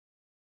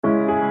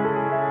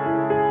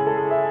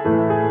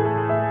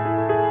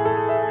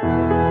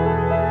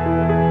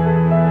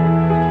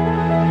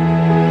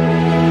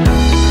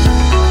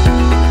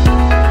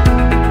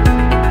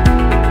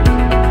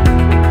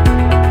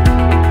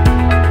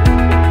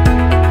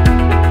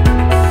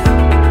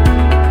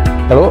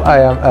Hello, I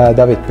am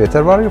David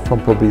Petervari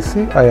from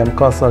Probisi. I am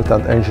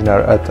consultant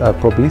engineer at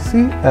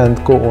Probisi and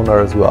co-owner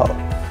as well.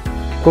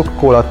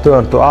 Coca-Cola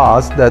turned to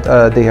us that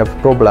they have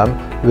a problem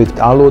with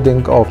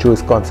unloading of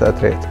juice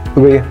concentrate.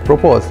 We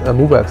proposed a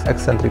Mouvex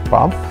Eccentric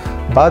pump,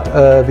 but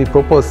we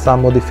proposed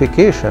some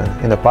modification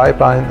in the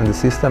pipeline and the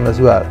system as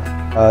well.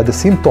 The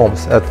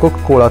symptoms at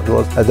Coca-Cola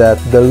was that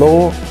the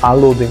low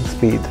unloading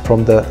speed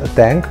from the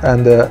tank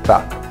and the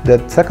truck. The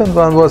second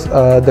one was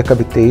the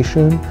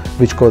cavitation,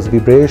 which caused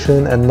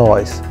vibration and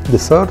noise. The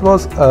third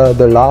was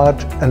the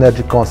large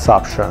energy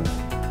consumption.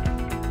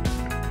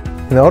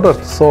 In order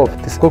to solve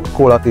this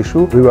Coca-Cola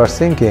issue, we were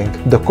thinking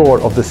the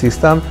core of the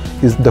system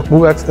is the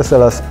Mouvex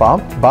SLS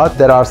pump, but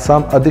there are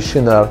some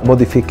additional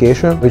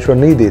modifications which were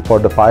needed for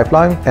the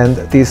pipeline, and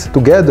these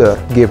together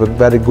gave a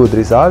very good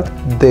result.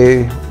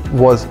 They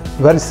was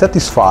very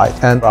satisfied,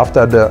 and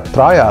after the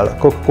trial,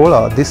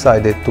 Coca-Cola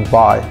decided to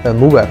buy a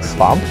Mouvex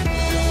pump.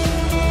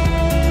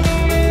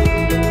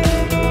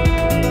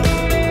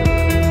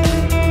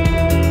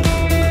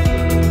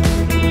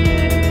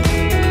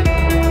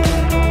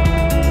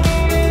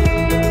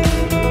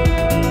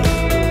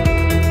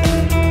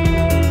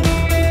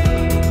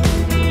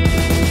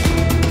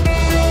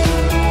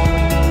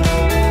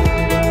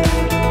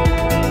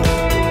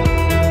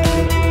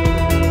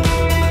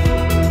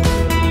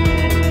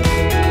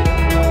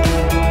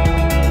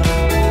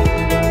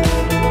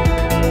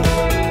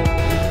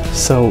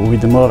 So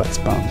with the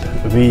Mouvex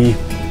pump, we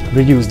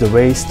reduce the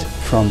waste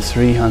from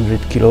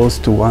 300 kilos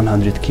to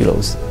 100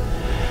 kilos.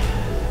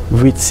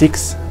 With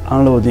 6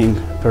 unloading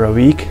per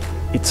week,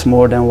 it's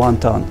more than 1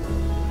 ton,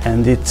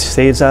 and it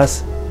saves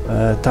us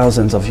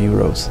thousands of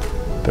euros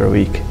per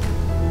week.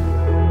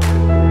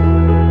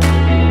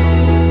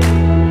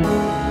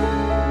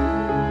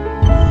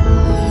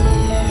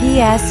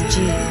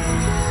 PSG,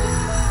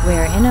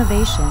 where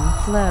innovation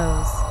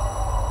flows.